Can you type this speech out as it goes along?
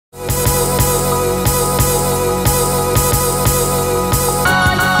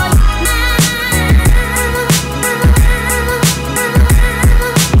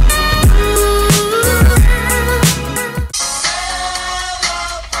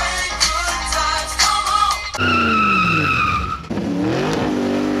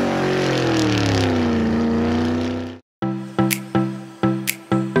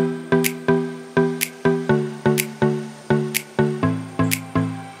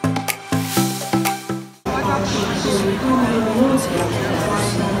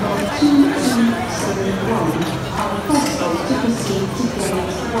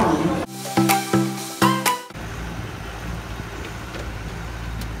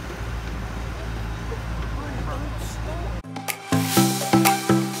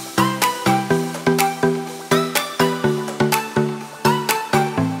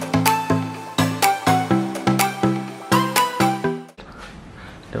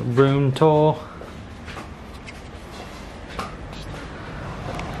room tour.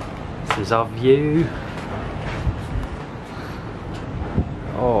 This is our view.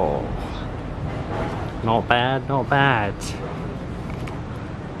 Oh, not bad, not bad.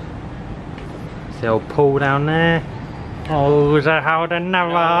 The old pool down there. Oh, the hold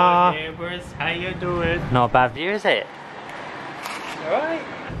another. Hello, neighbors, how you doing? Not a bad view, is it? Alright.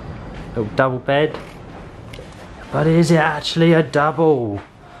 Little double bed. But is it actually a double?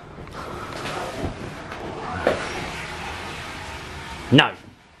 No.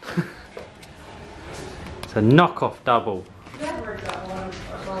 It's a knockoff double.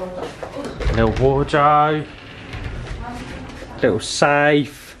 Little wardrobe. Little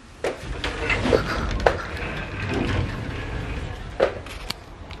safe.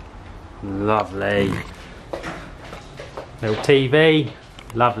 Lovely. Little TV.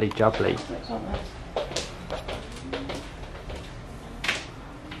 Lovely jubbly.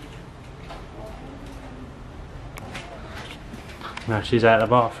 Now she's out of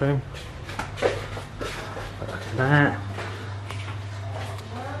the bathroom. Look at that.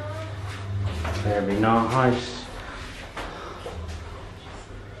 Very nice.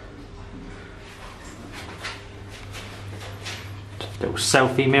 Little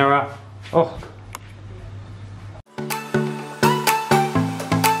selfie mirror. Oh.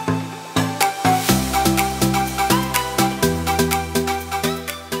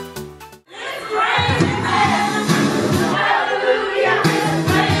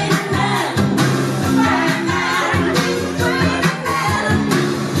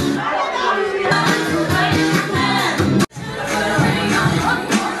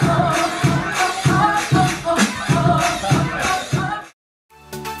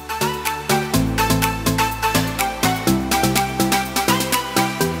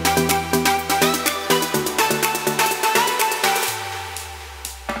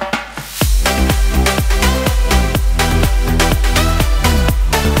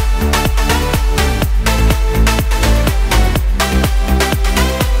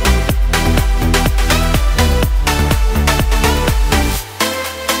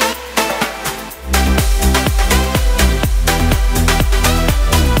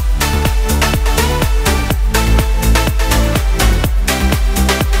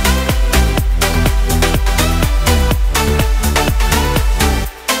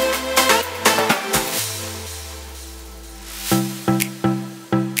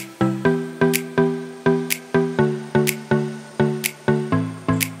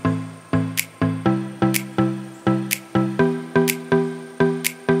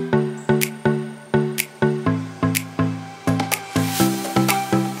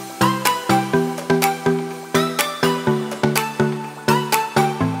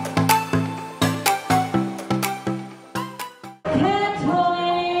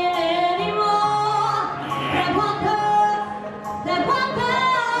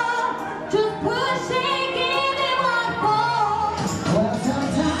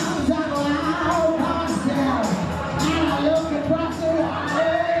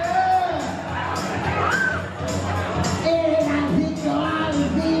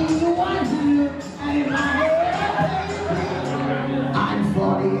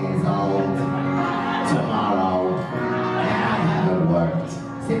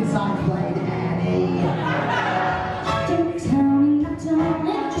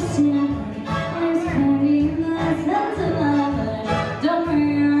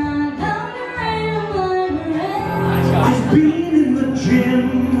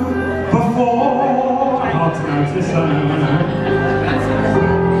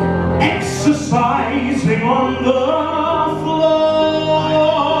 Exercising on the floor,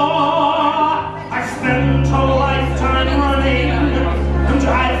 I spent a lifetime running, and I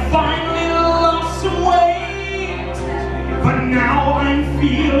finally lost some weight. But now I'm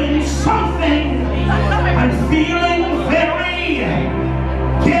feeling something. I'm feeling very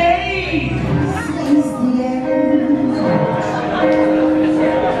gay. This is the end.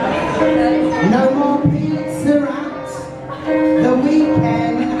 No more pizza at the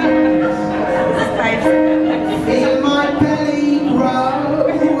weekend. Feel my belly grow,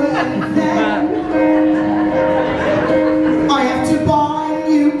 and then I have to buy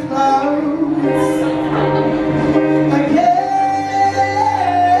new clothes again.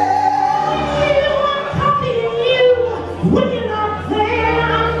 I'm copying you when you're not there.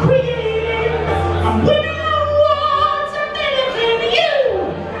 I'm creating, I'm winning awards and anything. You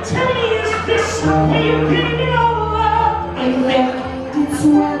tell me, is this how you get it over? And then it's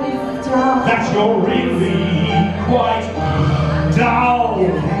when it's done that you're really quite dull,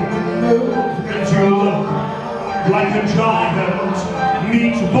 and you look like a giant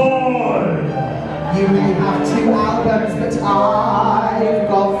Beach Boy. You may have 2 albums, but I've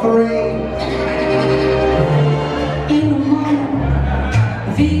got 3. In the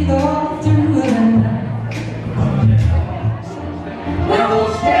morning, feed all through the night.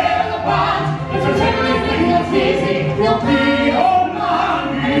 We'll share the bond. If there's anything that's easy, we'll be on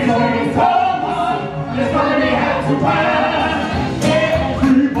mine. If only someone is gonna have to plan.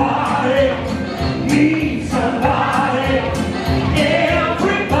 Everybody needs somebody.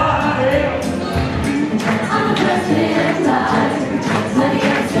 Everybody. I'm the president's eyes, money I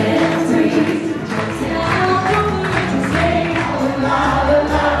spend free. Say I don't know what to say. Oh la la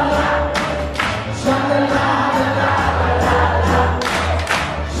la la, sha la la la la la la,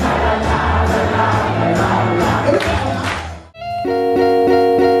 sha la la la la la la.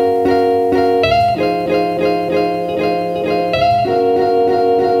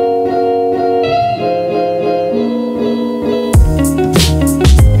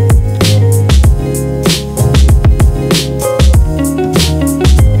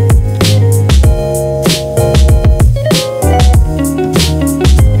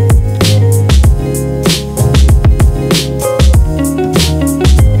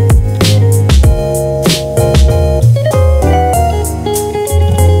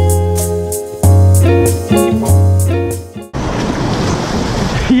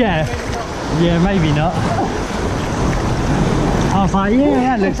 Yeah, maybe not. I was like,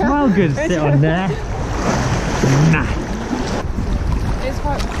 yeah, that looks well good. Sit on there. Nah. It's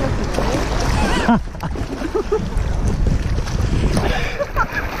quite tricky.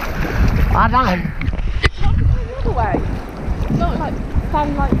 I know. The other way. Not like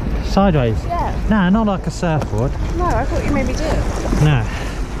stand like. Sideways? Yeah. Nah, not like a surfboard. No, I thought you made me do it. No.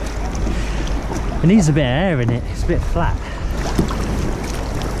 It needs a bit of air in it. It's a bit flat.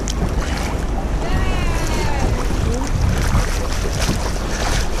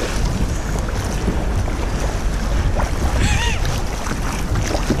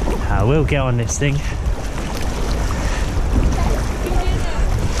 I will get on this thing.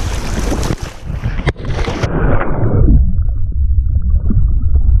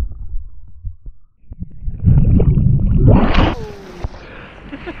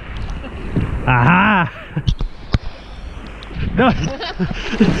 Aha! No!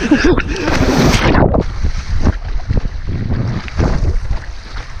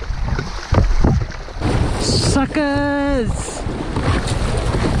 Suckers!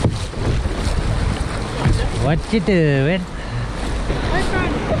 What you doing?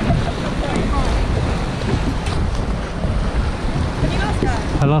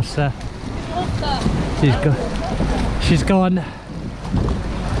 I lost her. She's gone.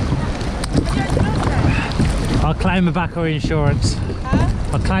 I'll claim her back her insurance. Huh?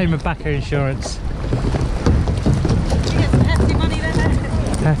 I'll claim her back her insurance. Did you get some hefty money then?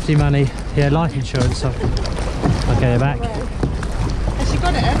 Hefty money. Yeah, life insurance. I'll get her back. Has she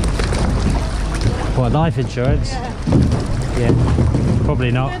got it? What, life insurance? Yeah. Yeah.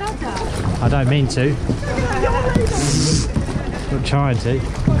 Probably not. Good, okay. I don't mean to. I'm trying to.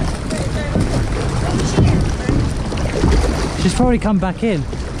 She's probably come back in.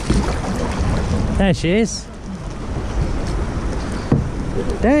 There she is.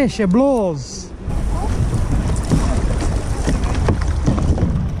 There she blows.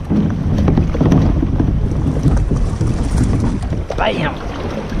 Bam!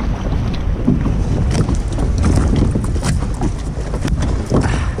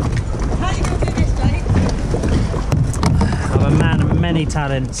 How are you going to do this, Jake? I'm a man of many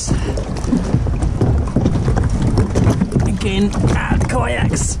talents. Again,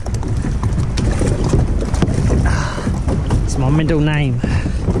 kayaks. It's my middle name.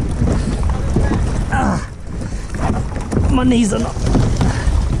 My knees are not.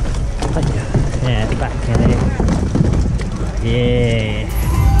 Yeah, back in it. Yeah.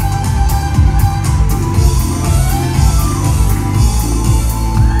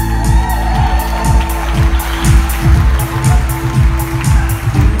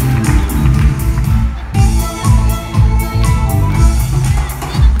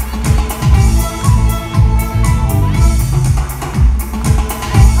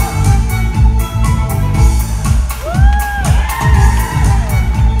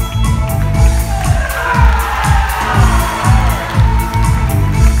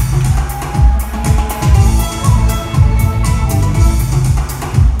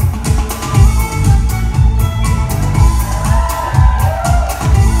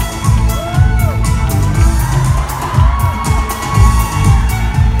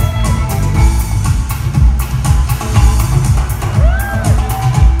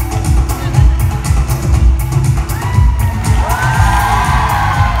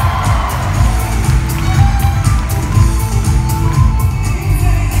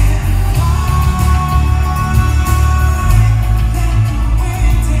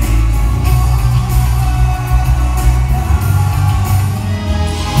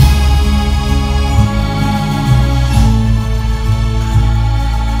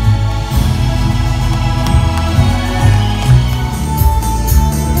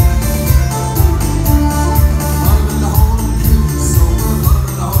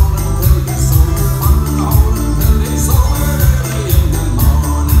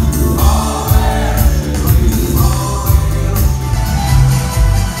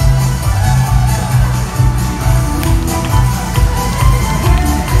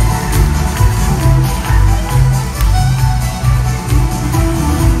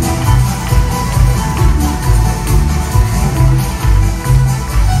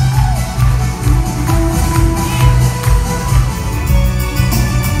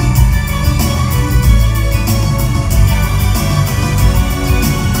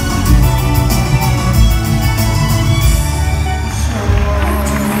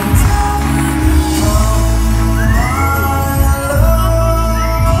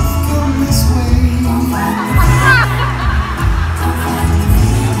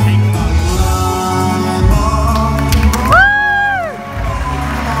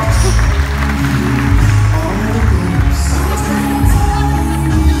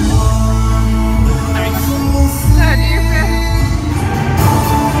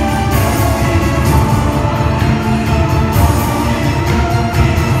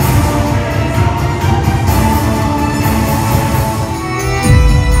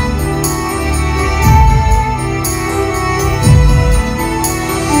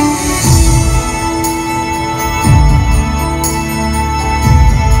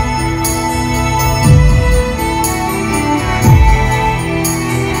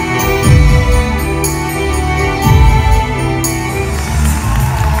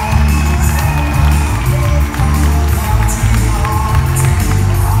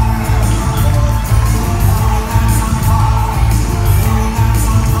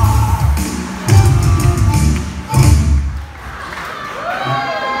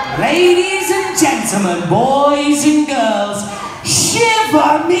 gentlemen, boys and girls,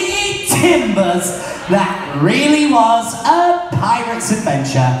 shiver me timbers, that really was a pirate's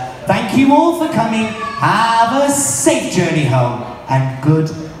adventure. Thank you all for coming. Have a safe journey home and good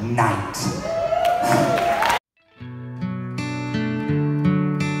night.